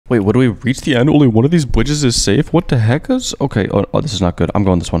Wait, what do we reach the end? Only one of these bridges is safe? What the heck is? Okay, oh, this is not good. I'm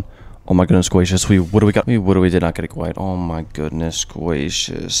going this one. Oh my goodness gracious. What do we got? What do we did not get it quite? Oh my goodness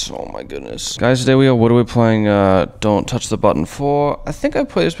gracious. Oh my goodness. Guys, today we are, what are we playing? Don't touch the button 4. I think I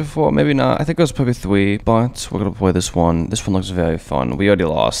played this before, maybe not. I think it was probably 3, but we're gonna play this one. This one looks very fun. We already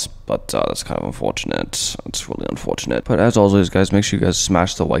lost, but that's kind of unfortunate. It's really unfortunate. But as always, guys, make sure you guys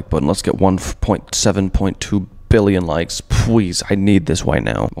smash the like button. Let's get 1.7.2 billion likes, please. I need this right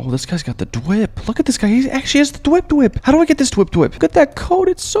now. Oh, this guy's got the dwip. Look at this guy. He actually has the dwip. How do I get this dwip? Look at that code.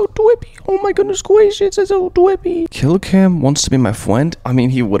 It's so dwippy. Oh my goodness gracious, it's so dwippy. Killcam wants to be my friend. I mean,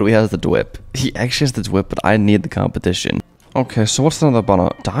 he literally has the dwip. He actually has the dwip, but I need the competition. Okay, so what's another banner?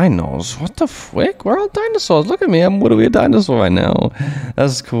 Dinos? What the frick? We're all dinosaurs. Look at me. I'm literally a dinosaur right now.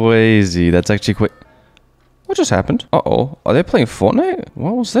 That's crazy. That's actually quick. What just happened? Uh-oh. Are they playing Fortnite?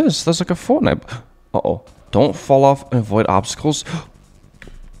 What was this? There's like a Fortnite. Uh-oh. Don't fall off and avoid obstacles.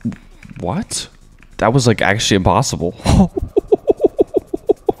 What? That was like actually impossible.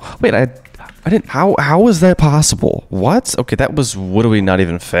 Wait, I didn't. How is that possible? What? Okay, that was literally not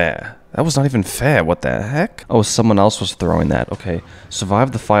even fair. That was not even fair. What the heck? Oh, someone else was throwing that. Okay,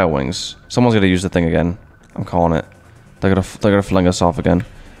 survive the fire wings. Someone's gonna use the thing again. I'm calling it. They're gonna fling us off again.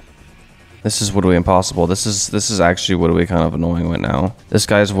 This is literally impossible. This is actually literally kind of annoying right now. This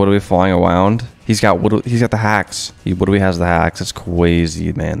guy's literally flying around. He's got the hacks. He literally has the hacks. It's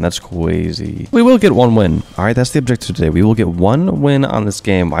crazy, man. That's crazy. We will get 1 win. All right, that's the objective today. We will get 1 win on this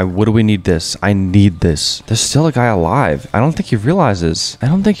game. What do we need this? I need this. There's still a guy alive. I don't think he realizes.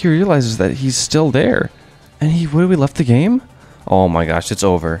 That he's still there. And he literally left the game? Oh my gosh, it's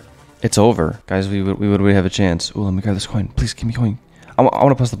over. It's over. Guys, we would have a chance. Ooh, let me grab this coin. Please, give me coin. I want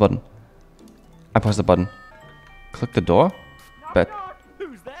to press the button. I press the button. Click the door. Bet.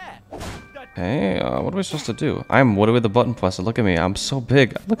 Hey, what are we supposed to do? I'm literally the button presser. Look at me. I'm so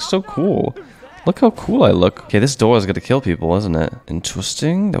big. I look so cool. Look how cool I look. Okay, this door is gonna kill people, isn't it?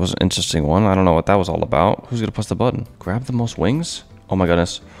 Interesting. That was an interesting one. I don't know what that was all about. Who's gonna press the button? Grab the most wings? Oh my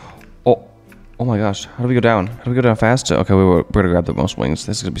goodness. Oh my gosh. How do we go down? How do we go down faster? Okay, we're gonna grab the most wings.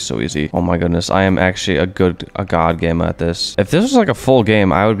 This is gonna be so easy. Oh my goodness. I am actually a god gamer at this. If this was like a full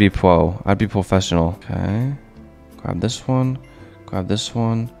game, I would be pro. I'd be professional. Okay. Grab this one. Grab this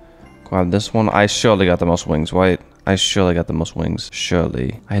one. Grab this one. I surely got the most wings, right? I surely got the most wings.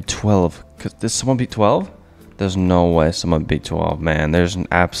 Surely. I had 12. Did someone beat 12? There's no way someone beat 12, man. There's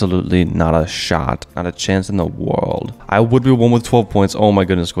absolutely not a shot. Not a chance in the world. I would be one with 12 points. Oh my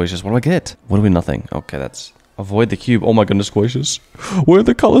goodness gracious. What do I get? What do we nothing? Okay, that's... Avoid the cube. Oh my goodness gracious. We're in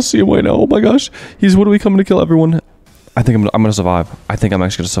the Coliseum right now. Oh my gosh. He's literally coming to kill everyone. I think I'm gonna survive. I think I'm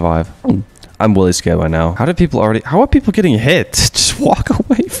actually gonna survive. I'm really scared right now. How are people getting hit? Just walk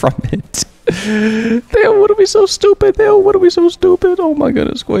away from it. They would be so stupid. Oh my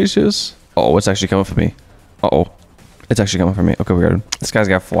goodness gracious. Oh, it's actually coming for me. Uh-oh. It's actually coming for me. Okay, weird. This guy's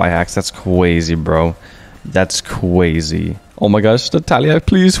got fly hacks. That's crazy, bro. That's crazy. Oh my gosh, Natalia,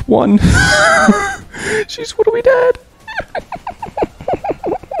 please, 1. She's literally dead.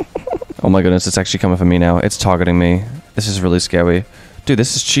 Oh my goodness, it's actually coming for me now. It's targeting me. This is really scary. Dude,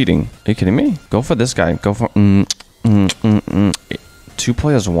 this is cheating. Are you kidding me? Go for this guy. Go for... 2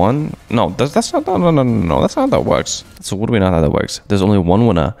 players 1? No, that's not... No. That's not how that works. So what do we know how that works? There's only 1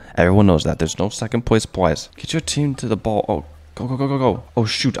 winner. Everyone knows that. There's no second place prize. Get your team to the ball. Oh, go. Oh,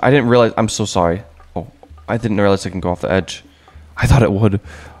 shoot. I didn't realize... I'm so sorry. Oh, I didn't realize I can go off the edge. I thought it would.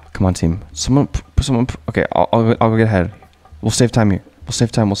 Come on, team. Someone... Okay, I'll go get ahead. We'll save time here. We'll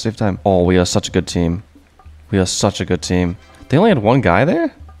save time. Oh, we are such a good team. They only had 1 guy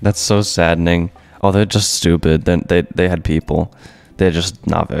there? That's so saddening. Oh, they're just stupid. They had people. They're just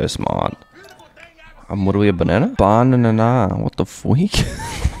not very smart. I'm literally a banana? Banana. What the freak?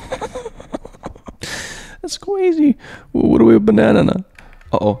 That's crazy. What are we a banana?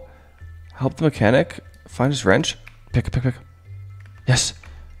 Uh-oh. Help the mechanic. Find his wrench. Pick. Yes.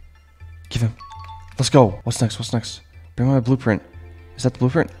 Give him. Let's go. What's next? Bring my blueprint. Is that the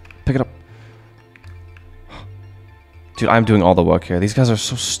blueprint? Pick it up. Dude, I'm doing all the work here. These guys are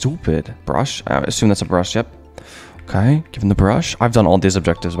so stupid. Brush? I assume that's a brush. Yep. Okay, give him the brush. I've done all these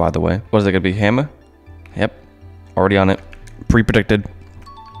objectives, by the way. What is it gonna be? Hammer? Yep. Already on it. Pre-predicted.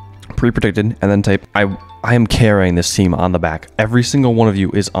 And then tape. I am carrying this team on the back. Every single one of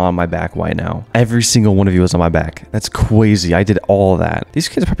you is on my back right now. Every single one of you is on my back. That's crazy. I did all that. These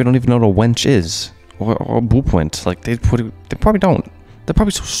kids probably don't even know what a wench is. Or a blueprint. Like, they probably don't. They're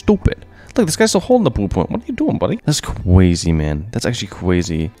probably so stupid. Look, this guy's still holding the blue point. What are you doing, buddy? That's crazy, man. That's actually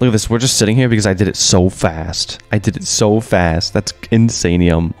crazy. Look at this. We're just sitting here because I did it so fast. I did it so fast. That's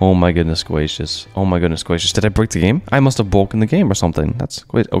insanium. Oh my goodness gracious. Oh my goodness gracious. Did I break the game? I must have broken the game or something. That's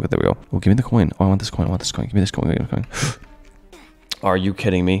great. Okay, there we go. Oh, give me the coin. Oh, I want this coin. I want this coin. Give me this coin. Give me this coin. Are you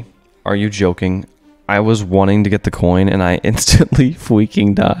kidding me? Are you joking? I was wanting to get the coin and I instantly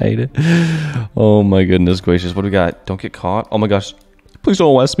freaking died. Oh my goodness gracious. What do we got? Don't get caught. Oh my gosh. Please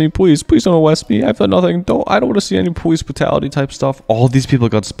don't arrest me. Please don't arrest me. I've done nothing. I don't want to see any police brutality type stuff. All these people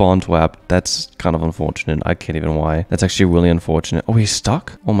got spawn trapped. That's kind of unfortunate. I can't even lie. That's actually really unfortunate. Oh, he's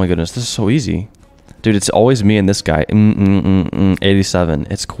stuck? Oh my goodness. This is so easy. Dude, it's always me and this guy. 87.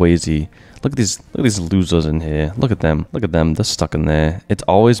 It's crazy. Look at these losers in here. Look at them. Look at them. They're stuck in there. It's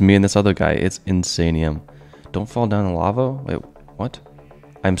always me and this other guy. It's insanium. Don't fall down in lava. Wait, what?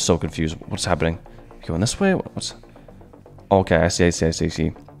 I'm so confused. What's happening? You going this way? What's... Okay, I see. So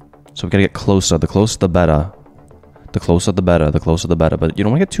we gotta get closer. The closer the better. The closer the better. The closer the better. But you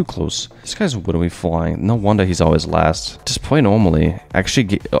don't want to get too close. This guy's literally flying. No wonder he's always last. Just play normally.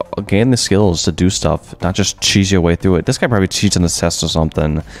 Actually gain the skills to do stuff. Not just cheese your way through it. This guy probably cheats on his test or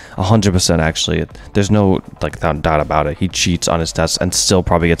something. 100% actually. There's no like doubt about it. He cheats on his test and still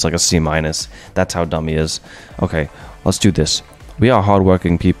probably gets like a C-. That's how dumb he is. Okay, let's do this. We are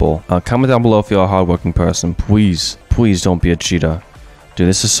hardworking people. Comment down below if you're a hardworking person. Please don't be a cheater. Dude,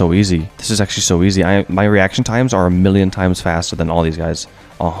 this is so easy. This is actually so easy. My reaction times are 1,000,000 times faster than all these guys.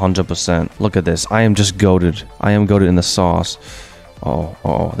 100%. Look at this. I am just goated. I am goated in the sauce.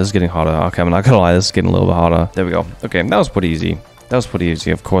 Oh, this is getting harder. Okay, I'm not gonna lie. This is getting a little bit harder. There we go. Okay, that was pretty easy. That was pretty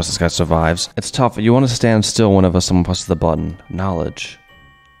easy. Of course, this guy survives. It's tough. You want to stand still whenever someone presses the button. Knowledge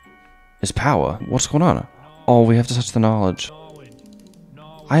is power. What's going on? Oh, we have to touch the knowledge.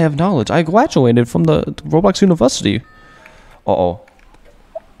 I have knowledge. I graduated from the Roblox University. Uh-oh.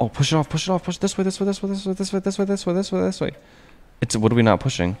 Oh, push it off, push this way. It's, what are we not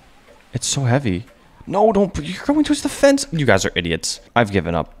pushing? It's so heavy. No, don't, you're going towards the fence. You guys are idiots. I've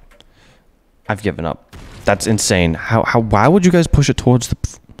given up. That's insane. Why would you guys push it towards the...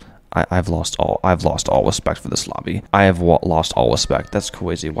 I've lost all respect for this lobby. I have lost all respect. That's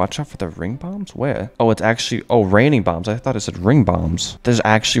crazy. Watch out for the ring bombs. Where? Oh, it's actually, raining bombs. I thought it said ring bombs. There's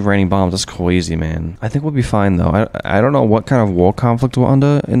actually raining bombs. That's crazy, man. I think we'll be fine though. I don't know what kind of war conflict we're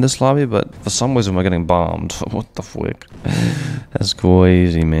under in this lobby, but for some reason we're getting bombed. What the frick? That's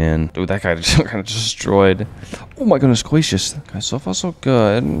crazy, man. Dude, that guy just kind of destroyed. Oh my goodness gracious. Okay, so far so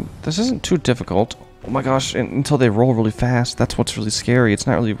good. This isn't too difficult. Oh my gosh, until they roll really fast. That's what's really scary. It's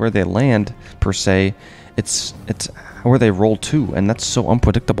not really where they land, per se. It's where they roll to, and that's so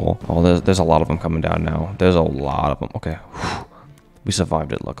unpredictable. Oh, there's a lot of them coming down now. There's a lot of them. Okay. We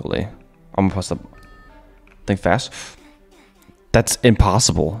survived it, luckily. I'm gonna press the thing fast. That's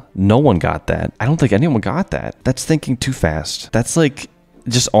impossible. No one got that. I don't think anyone got that. That's thinking too fast. That's like...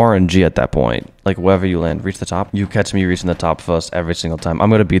 just RNG at that point. Like, wherever you land, reach the top. You catch me reaching the top first every single time. I'm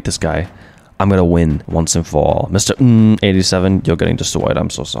gonna beat this guy. I'm gonna win once and for all. Mr. 87, you're getting destroyed. I'm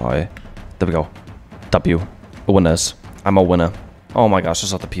so sorry. There we go. W. Winners. I'm a winner. Oh my gosh,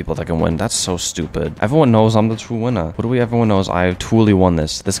 there's other people that can win. That's so stupid. Everyone knows I'm the true winner. Everyone knows I truly won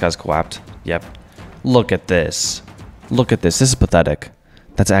this. This guy's clapped. Yep. Look at this. Look at this. This is pathetic.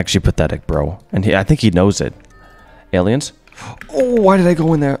 That's actually pathetic, bro. And I think he knows it. Aliens? Oh, why did I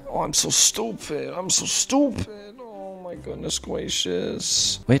go in there? Oh, I'm so stupid. I'm so stupid. Oh my goodness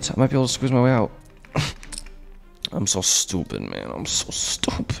gracious. Wait, I might be able to squeeze my way out. I'm so stupid, man. I'm so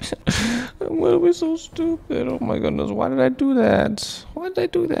stupid. I'm literally so stupid. Oh my goodness. Why did I do that? Why did I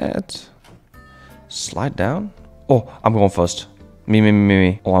do that? Slide down? Oh, I'm going first.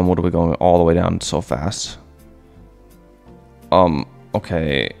 Me. Oh, I'm literally going all the way down so fast.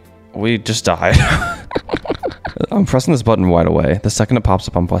 Okay. We just died. I'm pressing this button right away. The second it pops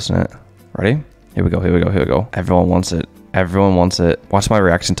up, I'm pressing it. Ready? Here we go. Everyone wants it. Watch my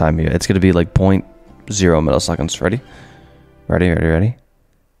reaction time here. It's gonna be like 0.0 milliseconds. Ready?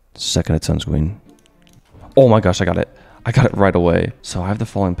 Second it turns green. Oh my gosh, I got it. I got it right away. So I have the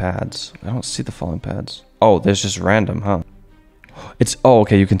falling pads. I don't see the falling pads. Oh, there's just random, huh? Oh,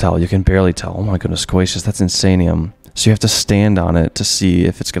 okay, you can tell. You can barely tell. Oh my goodness gracious, that's insanium. So you have to stand on it to see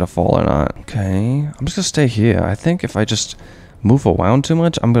if it's gonna fall or not. Okay, I'm just gonna stay here. I think if I just move around too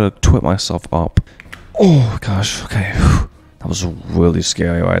much, I'm gonna twit myself up. Oh gosh, okay. That was really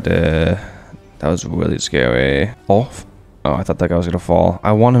scary right there. That was really scary. Oh, I thought that guy was gonna fall.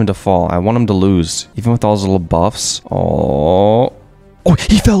 I want him to fall. I want him to lose. Even with all his little buffs. Oh,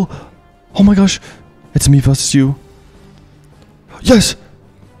 he fell. Oh my gosh. It's me versus you. Yes.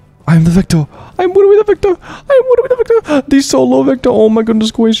 I'm the victor. I'm literally the victor. I'm literally the victor. The solo victor. Oh my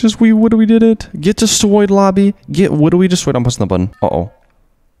goodness gracious. We literally did it. Get destroyed, lobby. Get literally destroyed. I'm pressing the button. Uh-oh.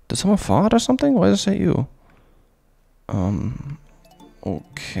 Did someone fart or something? Why does it say you?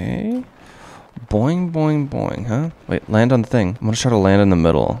 Okay. Boing, boing, boing, huh? Wait, land on the thing. I'm gonna try to land in the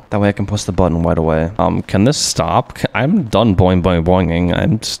middle. That way I can push the button right away. Can this stop? I'm done boing, boing, boinging.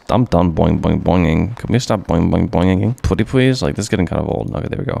 I'm done boing, boing, boinging. Can we stop boing, boing, boinging? Pretty please? Like, this is getting kind of old. Okay,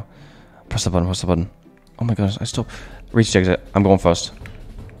 there we go. Press the button, press the button. Oh my goodness, I still... Reach the exit. I'm going first.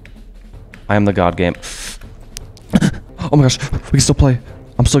 I am the god game. Oh my gosh, we can still play.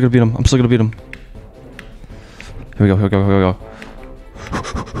 I'm still gonna beat him. I'm still gonna beat him. Here we go, here we go, here we go.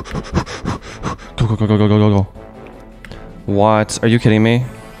 Go, go, go, go, go, go, go, go. What? Are you kidding me?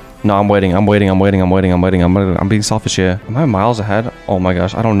 No, I'm waiting, I'm waiting, I'm waiting, I'm waiting, I'm waiting, I'm being selfish here. Am I miles ahead? Oh my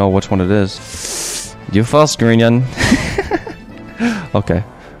gosh, I don't know which one it is. You first, Greenyan. Okay.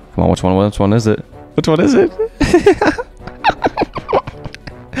 Come on, which one is it? Which one is it?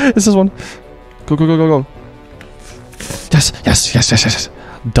 This is one. Go, go, go, go, go. Yes, yes, yes, yes, yes.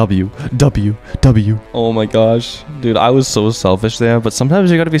 W, W, W. Oh my gosh. Dude, I was so selfish there, but sometimes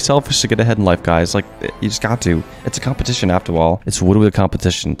you gotta be selfish to get ahead in life, guys. Like, you just got to. It's a competition after all. It's literally a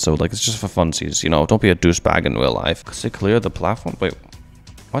competition, so like, it's just for funsies, you know? Don't be a douchebag in real life. Does it clear the platform? Wait,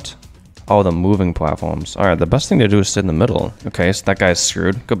 what? Oh, the moving platforms. Alright, the best thing to do is sit in the middle. Okay, so that guy's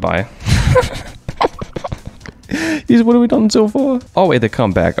screwed. Goodbye. What have we done so far? Oh wait, they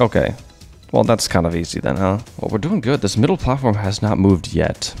come back. Okay. Well, that's kind of easy then, huh? Well, we're doing good. This middle platform has not moved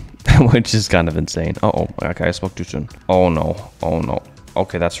yet, which is kind of insane. Uh-oh. Okay, I spoke too soon. Oh, no. Oh, no.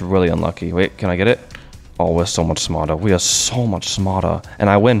 Okay, that's really unlucky. Wait, can I get it? Oh, we're so much smarter. We are so much smarter. And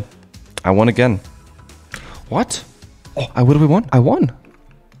I win. I won again. What? Oh, I literally won. I won.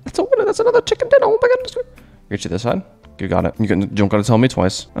 That's a winner. That's another chicken dinner. Oh, my goodness. Reach it this side. You got it. You don't gotta tell me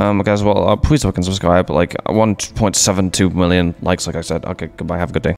twice. Guys, well, please like and subscribe. Like, 1.72 million likes, like I said. Okay, goodbye. Have a good day.